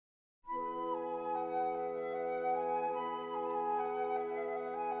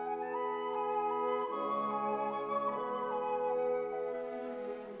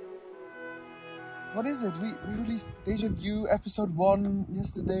what is it? We released Deja Vu episode 1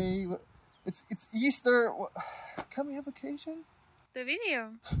 yesterday. It's Easter. Can we have occasion? The video.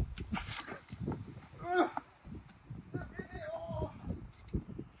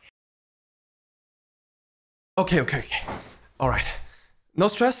 Okay. All right. No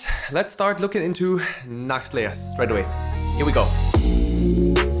stress. Let's start looking into Nuxt Layers straight away. Here we go.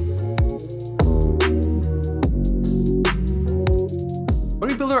 When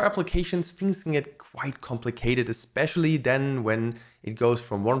we build our applications, things can get quite complicated, especially then when it goes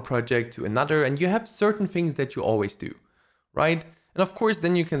from one project to another and you have certain things that you always do, right? And of course,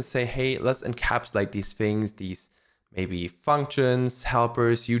 then you can say, hey, let's encapsulate these things, these maybe functions,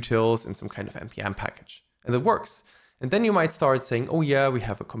 helpers, utils in some kind of NPM package. And it works. And then you might start saying, oh yeah, we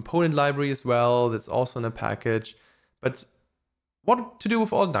have a component library as well that's also in a package. But what to do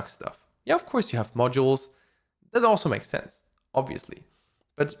with all Nuxt stuff? Yeah, of course you have modules. That also makes sense, obviously.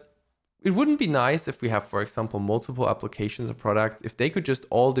 But it wouldn't be nice if we have, for example, multiple applications or products, if they could just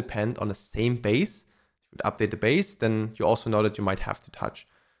all depend on the same base. If you would update the base, then you also know that you might have to touch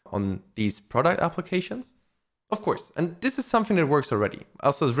on these product applications. Of course, and this is something that works already.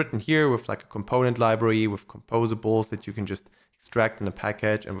 Also is written here with like a component library with composables that you can just extract in a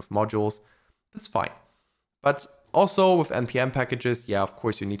package and with modules. That's fine. But also with NPM packages, yeah, of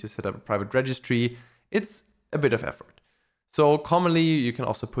course you need to set up a private registry. It's a bit of effort. So commonly you can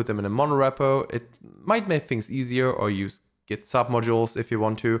also put them in a monorepo. It might make things easier or use Git submodules if you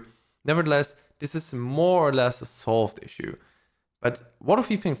want to. Nevertheless, this is more or less a solved issue. But what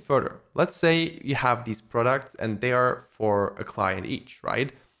if you think further? Let's say you have these products and they are for a client each,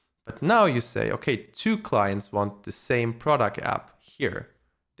 right? But now you say, okay, 2 clients want the same product app here,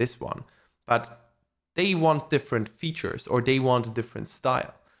 this one, but they want different features or they want a different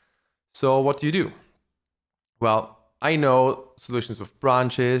style. So what do you do? Well, I know solutions with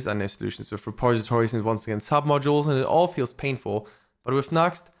branches, I know solutions with repositories and once again submodules, and it all feels painful. But with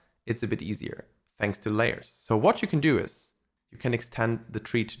Nuxt, it's a bit easier thanks to layers. So what you can do is you can extend the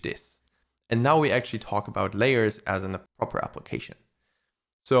tree to this. And now we actually talk about layers as in a proper application.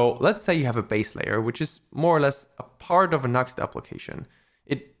 So let's say you have a base layer, which is more or less a part of a Nuxt application.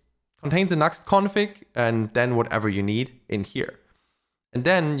 It contains a Nuxt config and then whatever you need in here. And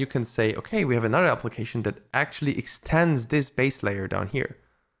then you can say, okay, we have another application that actually extends this base layer down here.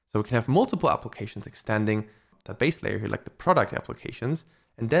 So we can have multiple applications extending that base layer here, like the product applications,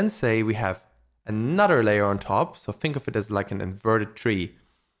 and then say we have another layer on top. So think of it as like an inverted tree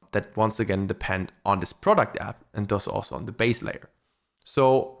that once again depend on this product app and thus also on the base layer.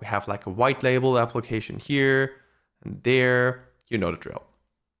 So we have like a white label application here and there, you know the drill.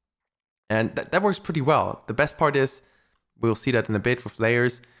 And that works pretty well. The best part is, we'll see that in a bit with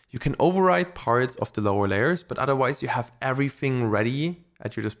layers, you can override parts of the lower layers, but otherwise you have everything ready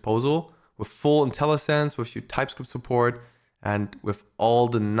at your disposal with full IntelliSense, with your TypeScript support, and with all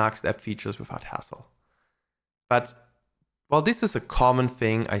the Nuxt app features without hassle. But while this is a common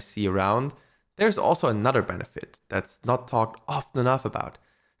thing I see around, there's also another benefit that's not talked often enough about.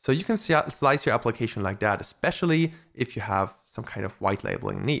 So you can slice your application like that, especially if you have some kind of white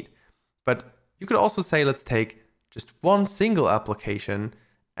labeling need. But you could also say, let's take just one single application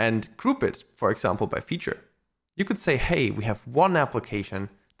and group it, for example, by feature. You could say, hey, we have one application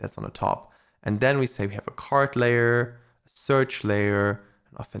that's on the top, and then we say we have a cart layer, search layer,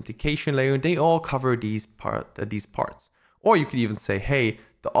 an authentication layer, and they all cover these parts. Or you could even say, hey,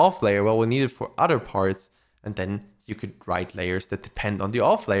 the auth layer, well, we need it for other parts, and then you could write layers that depend on the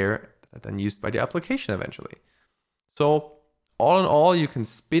auth layer that are then used by the application eventually. So all in all, you can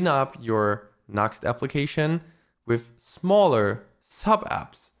spin up your Nuxt application with smaller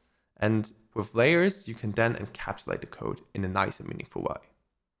sub-apps, and with layers, you can then encapsulate the code in a nice and meaningful way.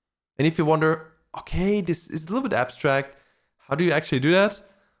 And if you wonder, okay, this is a little bit abstract, how do you actually do that?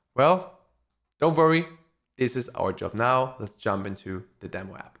 Well, don't worry, this is our job now. Let's jump into the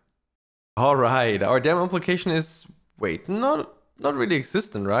demo app. All right, our demo application is, wait, not really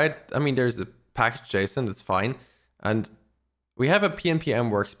existent, right? I mean, there's a package.json, that's fine. And we have a PNPM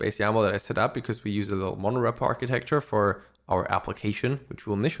workspace YAML that I set up because we use a little monorepo architecture for our application, which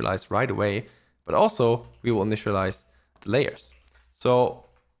we'll initialize right away, but also we will initialize the layers. So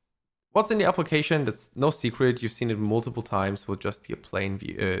what's in the application? That's no secret. You've seen it multiple times. Will just be a plain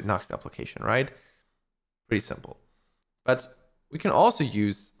Nuxt application, right? Pretty simple. But we can also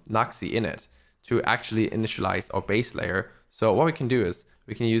use Nuxt init to actually initialize our base layer. So what we can do is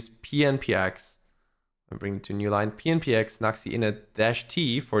we can use pnpx, and bring it to a new line, pnpx Nuxt init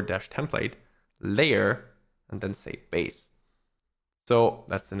 -t for -template layer, and then say base. So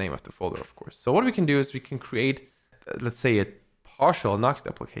that's the name of the folder, of course. So what we can do is we can create, let's say, a partial Nuxt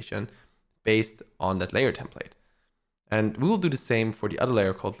application based on that layer template. And we will do the same for the other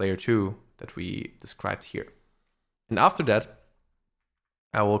layer called layer 2 that we described here. And after that,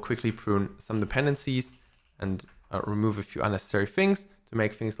 I will quickly prune some dependencies and remove a few unnecessary things to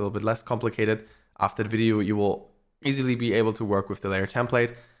make things a little bit less complicated. After the video, you will easily be able to work with the layer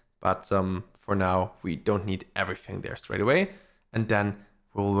template, but for now, we don't need everything there straight away. And then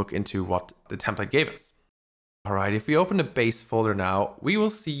we'll look into what the template gave us. All right, if we open the base folder now, we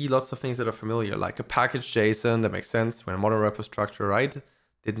will see lots of things that are familiar, like a package JSON. That makes sense. We're in a modern repo structure, right?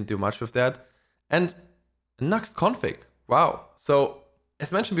 Didn't do much with that. And a Nuxt config. Wow. So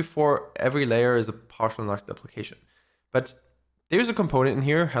as mentioned before, every layer is a partial Nuxt application. But there's a component in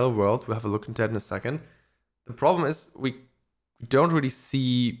here, hello world. We'll have a look into that in a second. The problem is we don't really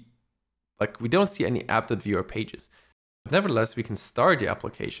see, we don't see any app.view or pages. But nevertheless, we can start the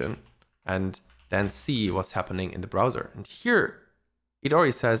application and then see what's happening in the browser. And here it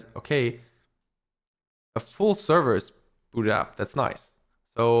already says, okay, a full server is booted up. That's nice.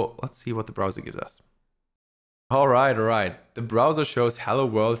 So let's see what the browser gives us. All right. The browser shows hello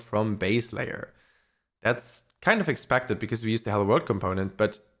world from base layer. That's kind of expected because we used the hello world component,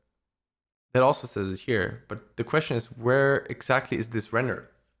 but that also says it here. But the question is, where exactly is this rendered?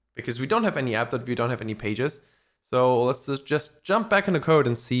 Because we don't have any app.view, don't have any pages. So let's just jump back in the code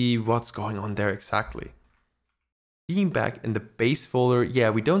and see what's going on there exactly. Being back in the base folder, yeah,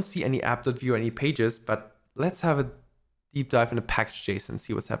 we don't see any app.view or any pages, but let's have a deep dive in the package.json and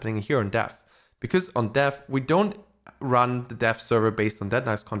see what's happening here on dev. Because on dev, we don't run the dev server based on that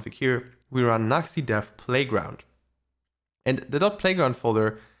Nuxt config here. We run nuxt dev playground. And the .playground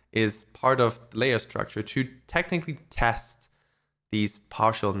folder is part of the layer structure to technically test these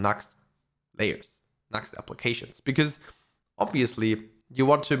partial Nuxt layers. Nuxt applications, because obviously you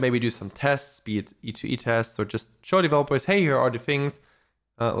want to maybe do some tests, be it E2E tests, or just show developers, hey, here are the things,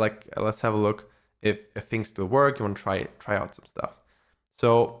 let's have a look if things still work, you want to try out some stuff.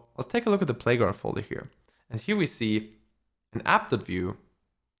 So let's take a look at the playground folder here. And here we see an app.view,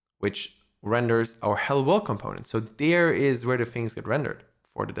 which renders our hello world component. So there is where the things get rendered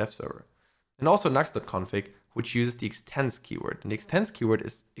for the dev server. And also nuxt.config, which uses the extends keyword. And the extends keyword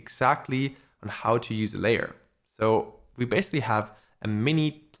is exactly on how to use a layer. So we basically have a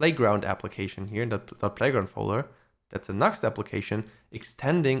mini playground application here in the .playground folder. That's a Nuxt application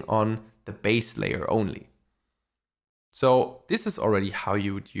extending on the base layer only. So this is already how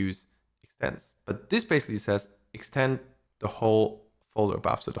you would use extends. But this basically says extend the whole folder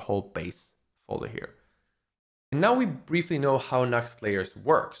above, so the whole base folder here. And now we briefly know how Nuxt layers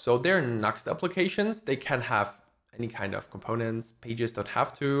work. So they're Nuxt applications. They can have any kind of components. Pages don't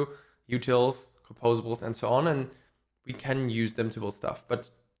have to. Utils, composables, and so on, and we can use them to build stuff. But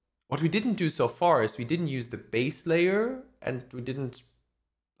what we didn't do so far is we didn't use the base layer, and we didn't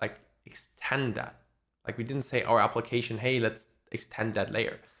extend that. We didn't say our application, hey, let's extend that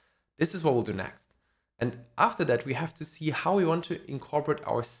layer. This is what we'll do next. And after that, we have to see how we want to incorporate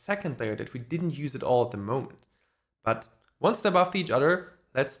our second layer that we didn't use at all at the moment. But one step after each other,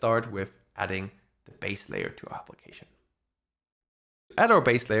 let's start with adding the base layer to our application. To add our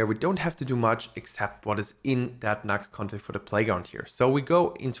base layer, we don't have to do much except what is in that Nuxt config for the playground here. So we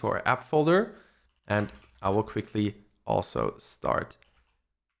go into our app folder, and I will quickly also start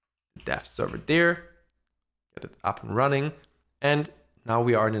the dev server there, get it up and running. And now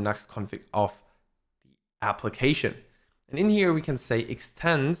we are in the Nuxt config of the application. And in here we can say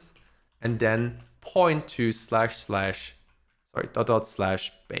extends and then point to //base.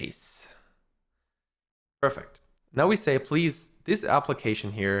 Perfect. Now we say, please, this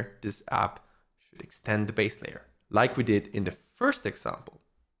application here, this app should extend the base layer like we did in the first example.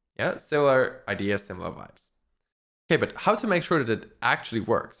 Yeah, similar idea, similar vibes. Okay, but how to make sure that it actually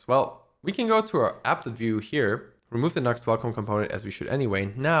works? Well, we can go to our app.view here, remove the Nuxt welcome component as we should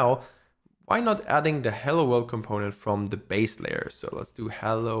anyway. Now, why not adding the hello world component from the base layer? So let's do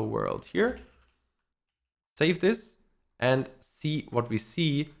hello world here. Save this and see what we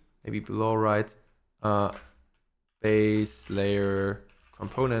see, maybe below right, base layer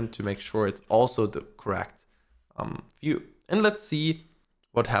component to make sure it's also the correct view. And let's see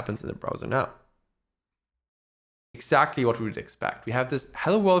what happens in the browser now. Exactly what we would expect. We have this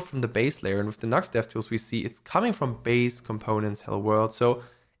hello world from the base layer, and with the Nuxt DevTools, we see it's coming from base components hello world. So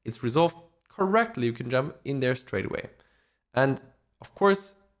it's resolved correctly. You can jump in there straight away. And of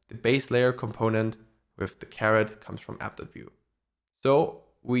course, the base layer component with the caret comes from app.view. So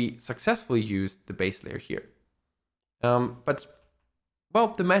we successfully used the base layer here. But well,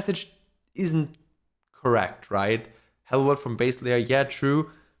 the message isn't correct, right? Hello world from base layer, yeah,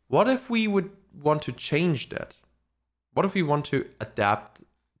 true. What if we would want to change that? What if we want to adapt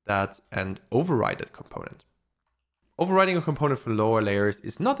that and override that component. Overriding a component for lower layers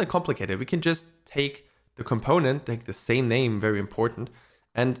is not that complicated. We can just take the component, take the same name, very important,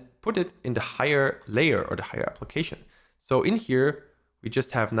 and put it in the higher layer or the higher application. So in here, we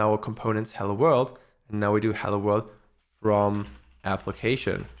just have now a components hello world, and now we do hello world from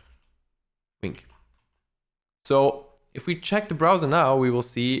application wink. So if we check the browser now, we will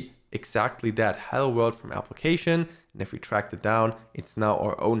see exactly that hello world from application. And if we track it down, it's now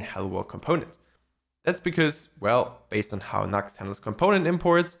our own hello world component. That's because, well, based on how Nuxt handles component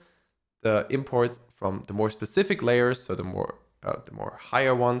imports, the imports from the more specific layers, so the more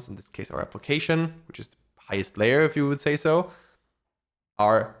higher ones, in this case our application, which is the highest layer if you would say so,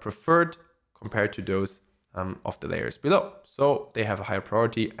 are preferred compared to those of the layers below. So they have a higher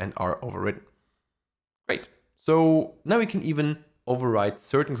priority and are overridden. Great. So now we can even override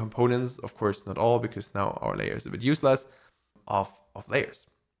certain components, of course not all, because now our layer is a bit useless, of layers.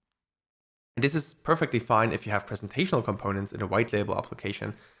 And this is perfectly fine if you have presentational components in a white label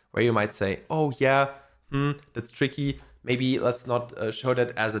application where you might say, oh yeah, that's tricky. Maybe let's not show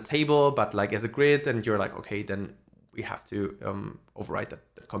that as a table, but like as a grid. And you're like, okay, then we have to override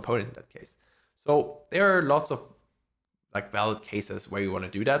that component in that case. So there are lots of like valid cases where you want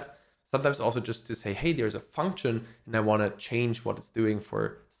to do that. Sometimes also just to say, hey, there's a function and I want to change what it's doing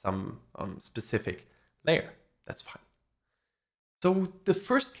for some specific layer. That's fine. So the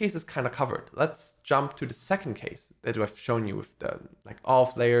first case is kind of covered. Let's jump to the second case that I've shown you with the like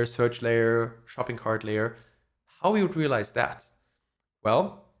auth layer, search layer, shopping cart layer. How we would realize that?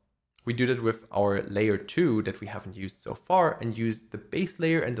 Well, we do that with our layer 2 that we haven't used so far and use the base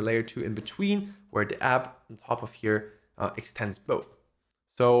layer and the layer 2 in between where the app on top of here extends both.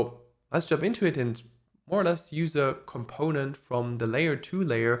 So let's jump into it and more or less use a component from the layer 2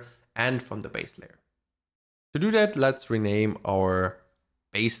 layer and from the base layer. To do that, let's rename our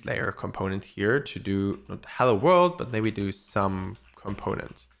base layer component here to do not hello world, but maybe do some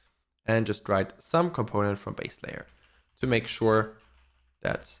component and just write some component from base layer to make sure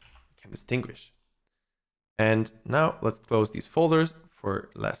that we can distinguish. And now let's close these folders for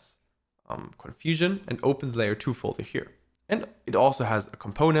less confusion and open the layer 2 folder here. And it also has a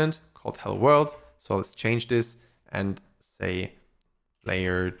component called hello world. So let's change this and say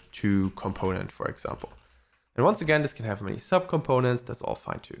layer 2 component, for example. And once again, this can have many subcomponents. That's all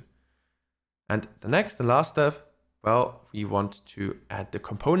fine too. And the next and last step, well, we want to add the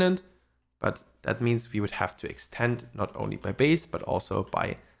component, but that means we would have to extend not only by base, but also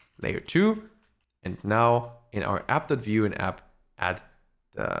by layer 2. And now in our app.view and app, add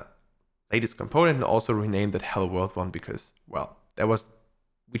the latest component and also rename that hello world one because, well,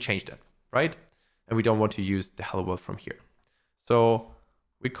 we changed that, right? And we don't want to use the hello world from here. So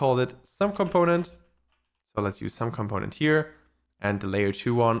we called it some component. So let's use some component here. And the layer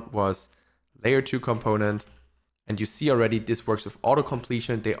 2 one was layer 2 component. And you see already this works with auto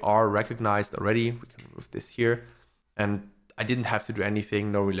completion. They are recognized already. We can remove this here. And I didn't have to do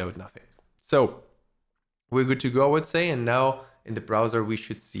anything, no reload, nothing. So we're good to go, I would say. And now in the browser, we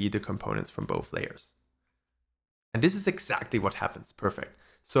should see the components from both layers. And this is exactly what happens. Perfect.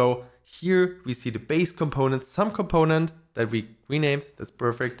 So here we see the base component, some component that we renamed. That's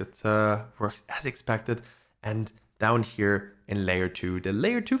perfect. That works as expected. And down here in layer 2, the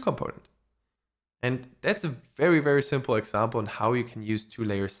layer 2 component. And that's a very, very simple example on how you can use two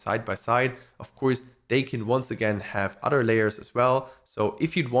layers side by side. Of course, they can once again have other layers as well. So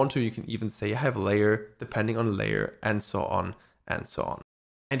if you'd want to, you can even say I have a layer depending on the layer and so on and so on.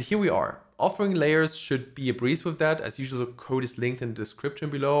 And here we are. Offering layers should be a breeze with that. As usual, the code is linked in the description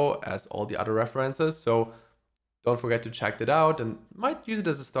below as all the other references. So don't forget to check that out and might use it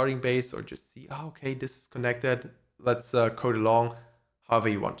as a starting base or just see, oh, okay, this is connected. Let's code along however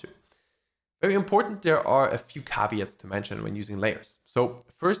you want to. Very important, there are a few caveats to mention when using layers. So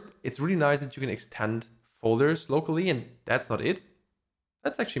first, it's really nice that you can extend folders locally, and that's not it.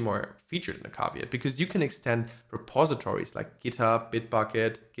 That's actually more featured in a caveat because you can extend repositories like GitHub,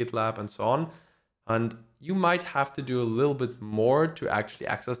 Bitbucket, GitLab, and so on. And you might have to do a little bit more to actually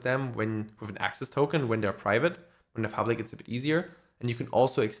access them with an access token when they're private. When they're public, it's a bit easier. And you can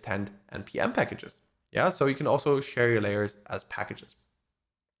also extend NPM packages. Yeah, so you can also share your layers as packages.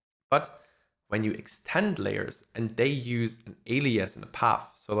 But when you extend layers and they use an alias in a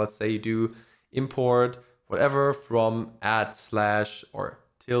path, so let's say you do import whatever from add slash or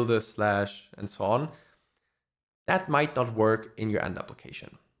tilde slash and so on, that might not work in your end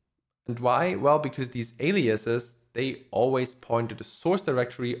application. And why? Well, because these aliases, they always point to the source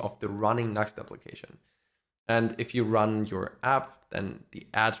directory of the running Nuxt application. And if you run your app, then the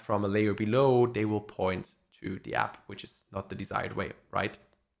add from a layer below, they will point to the app, which is not the desired way, right?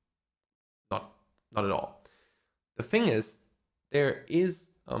 not at all. The thing is, there is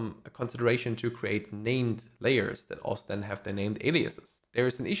a consideration to create named layers that also then have their named aliases. There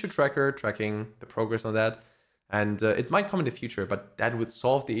is an issue tracker tracking the progress on that, and it might come in the future, but that would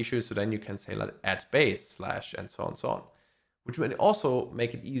solve the issue. So then you can say like add base / and so on, which would also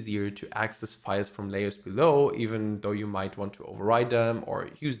make it easier to access files from layers below, even though you might want to override them or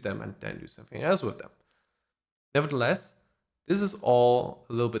use them and then do something else with them. Nevertheless, this is all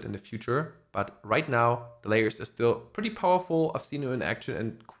a little bit in the future, but right now the layers are still pretty powerful. I've seen it in action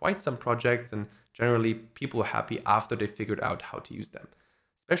in quite some projects, and generally people are happy after they figured out how to use them.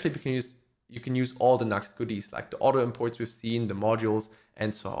 Especially because you can use all the Nuxt goodies like the auto imports we've seen, the modules,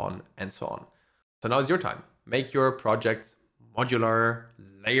 and so on and so on. So now it's your time. Make your projects modular,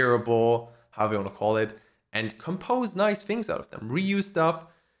 layerable, however you want to call it, and compose nice things out of them. Reuse stuff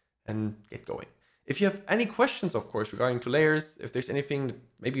and get going. If you have any questions, of course, regarding to layers, if there's anything that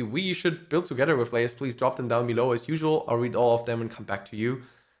maybe we should build together with layers, please drop them down below as usual. I'll read all of them and come back to you.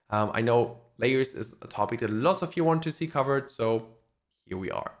 I know layers is a topic that lots of you want to see covered, so here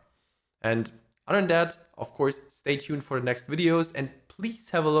we are. And other than that, of course, stay tuned for the next videos, and please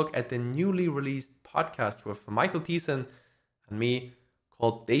have a look at the newly released podcast with Michael Thiessen and me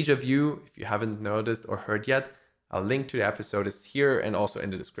called Deja Vu. If you haven't noticed or heard yet, a link to the episode is here and also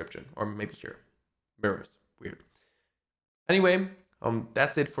in the description, or maybe here. Mirrors, weird. Anyway,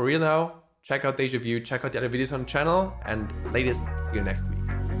 that's it for real now. Check out Deja Vu, check out the other videos on the channel, and latest, see you next week.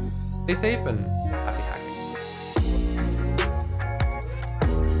 Stay safe and have